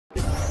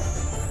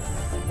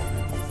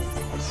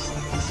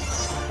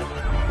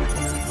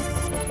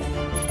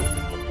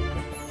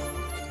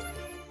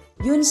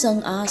Yoon Seung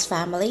Ah's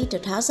Family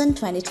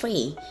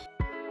 2023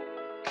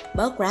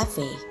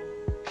 Biography.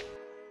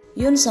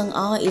 Yoon Seung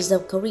Ah is a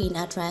Korean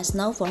actress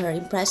known for her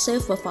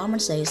impressive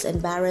performances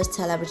in various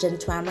television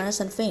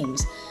dramas and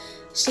films.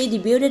 She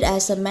debuted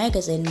as a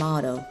magazine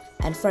model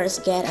and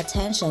first gained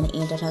attention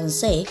in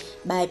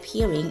 2006 by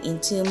appearing in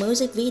two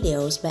music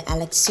videos by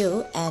Alex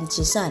Soo and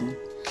Jisun.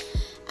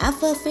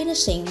 After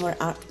finishing her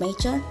art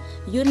major,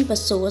 Yoon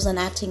pursues an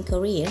acting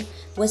career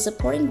with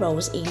supporting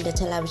roles in the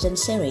television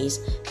series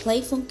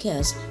Playful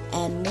Kiss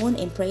and Moon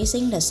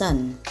Embracing the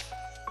Sun.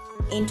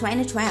 In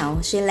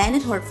 2012, she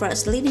landed her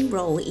first leading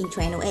role in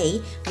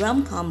 2008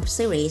 rom-com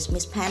series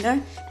Miss Panda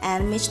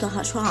and Mr.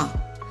 Hedgehog,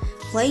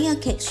 playing a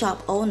cake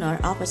shop owner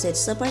opposite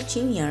Super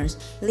Junior's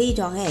Lee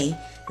Dong-hae.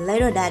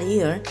 Later that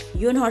year,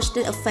 Yoon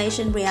hosted a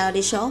fashion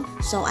reality show,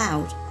 Sold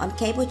Out, on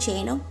cable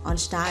channel on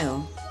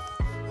Style.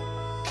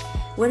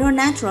 With her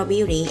natural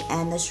beauty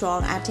and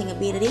strong acting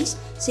abilities,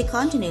 she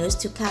continues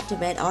to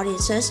captivate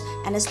audiences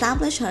and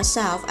establish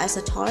herself as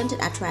a talented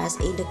actress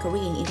in the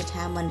Korean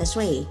entertainment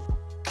industry.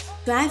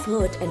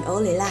 Childhood and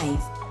early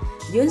life.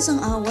 Yoon Seung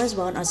Ah was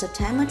born on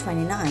September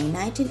 29,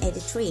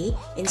 1983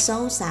 in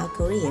Seoul, South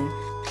Korea.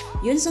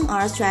 Yoon Seung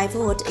Ah's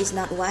childhood is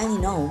not widely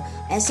known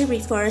as she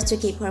prefers to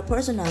keep her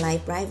personal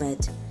life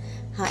private.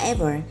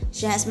 However,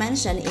 she has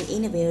mentioned in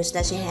interviews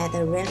that she had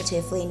a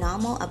relatively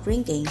normal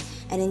upbringing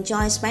and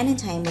enjoyed spending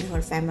time with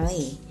her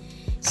family.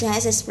 She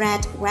has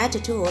expressed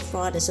gratitude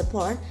for the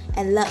support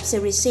and love she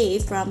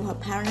received from her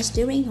parents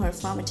during her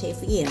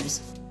formative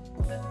years.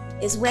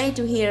 It's great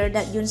to hear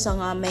that Yoon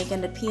Seung Ah made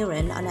an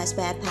appearance on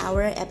Bad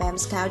Power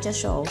FM's Culture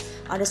Show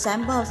on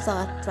December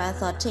 3,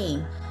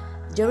 2013.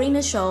 During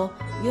the show,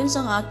 Yoon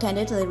Seung Ah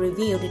candidly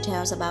revealed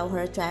details about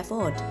her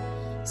childhood.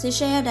 She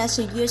shared that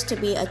she used to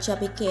be a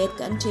chubby kid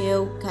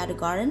until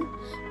kindergarten,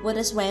 with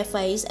a square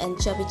face and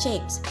chubby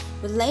cheeks,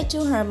 which led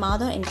to her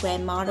mother and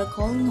grandmother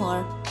calling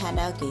her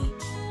Pandagi.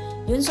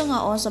 Yoon Seung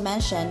Ah also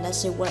mentioned that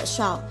she was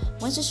shocked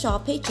when she saw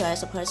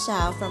pictures of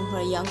herself from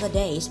her younger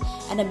days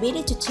and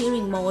admitted to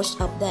tearing most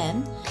of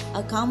them,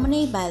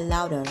 accompanied by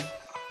laughter.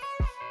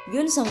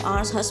 Yoon Seung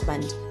Ah's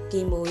husband,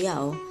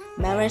 Mu-yeol,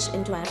 married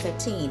in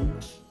 2015.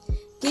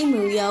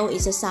 Mu-yeol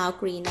is a South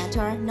Korean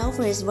actor known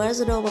for his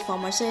versatile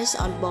performances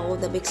on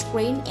both the big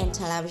screen and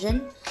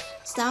television.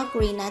 South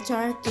Korean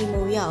actor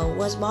Mu-yeol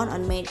was born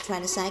on May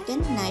 22,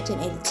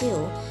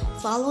 1982,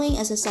 following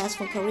a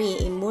successful career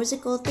in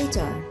musical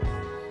theater.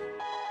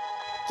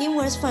 Kim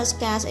was first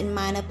cast in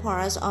minor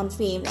parts on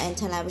film and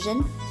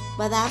television,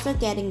 but after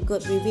getting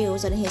good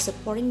reviews on his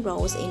supporting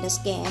roles in The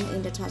Scam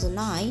in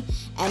 2009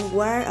 and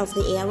War of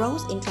the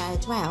Arrows in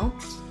 2012,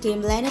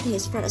 Kim landed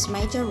his first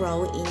major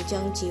role in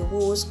Jung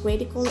Ji-woo's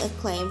critically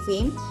acclaimed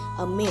film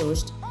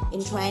Amused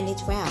in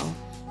 2012,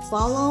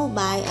 followed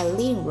by a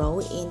leading role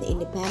in the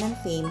independent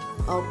film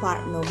All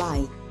Part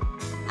Nobody.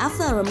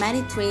 After a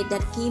romantic tweet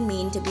that Kim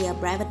meant to be a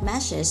private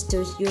message to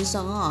Yoon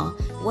Seung Ah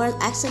was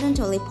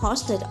accidentally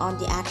posted on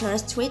the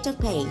actor's Twitter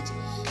page,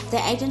 the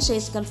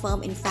agencies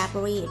confirmed in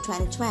February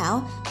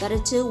 2012 that the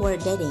two were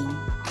dating.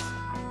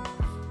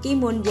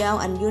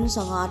 Mu-yeol and Yoon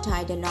Seung Ah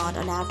tied the knot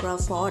on April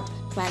 4,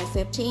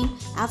 2015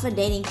 after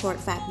dating for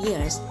 5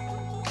 years.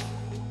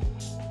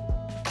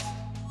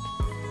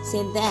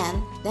 Since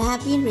then, they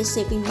have been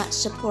receiving much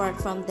support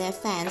from their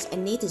fans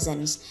and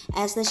netizens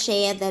as they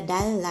share their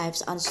daily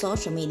lives on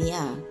social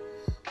media.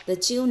 The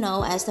two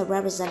known as the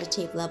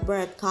representative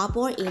lovebird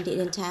couple in the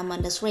entertainment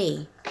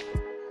industry.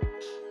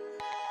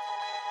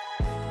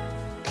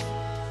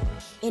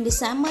 In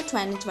December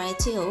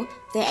 2022,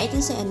 the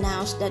agency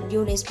announced that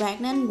Yoon is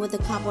pregnant with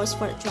the couple's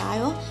first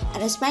child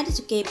and expected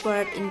to give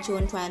birth in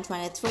June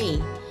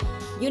 2023.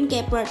 Yoon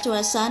gave birth to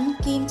a son,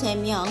 Kim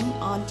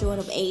Tae-myung, on June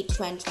 8,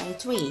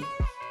 2023.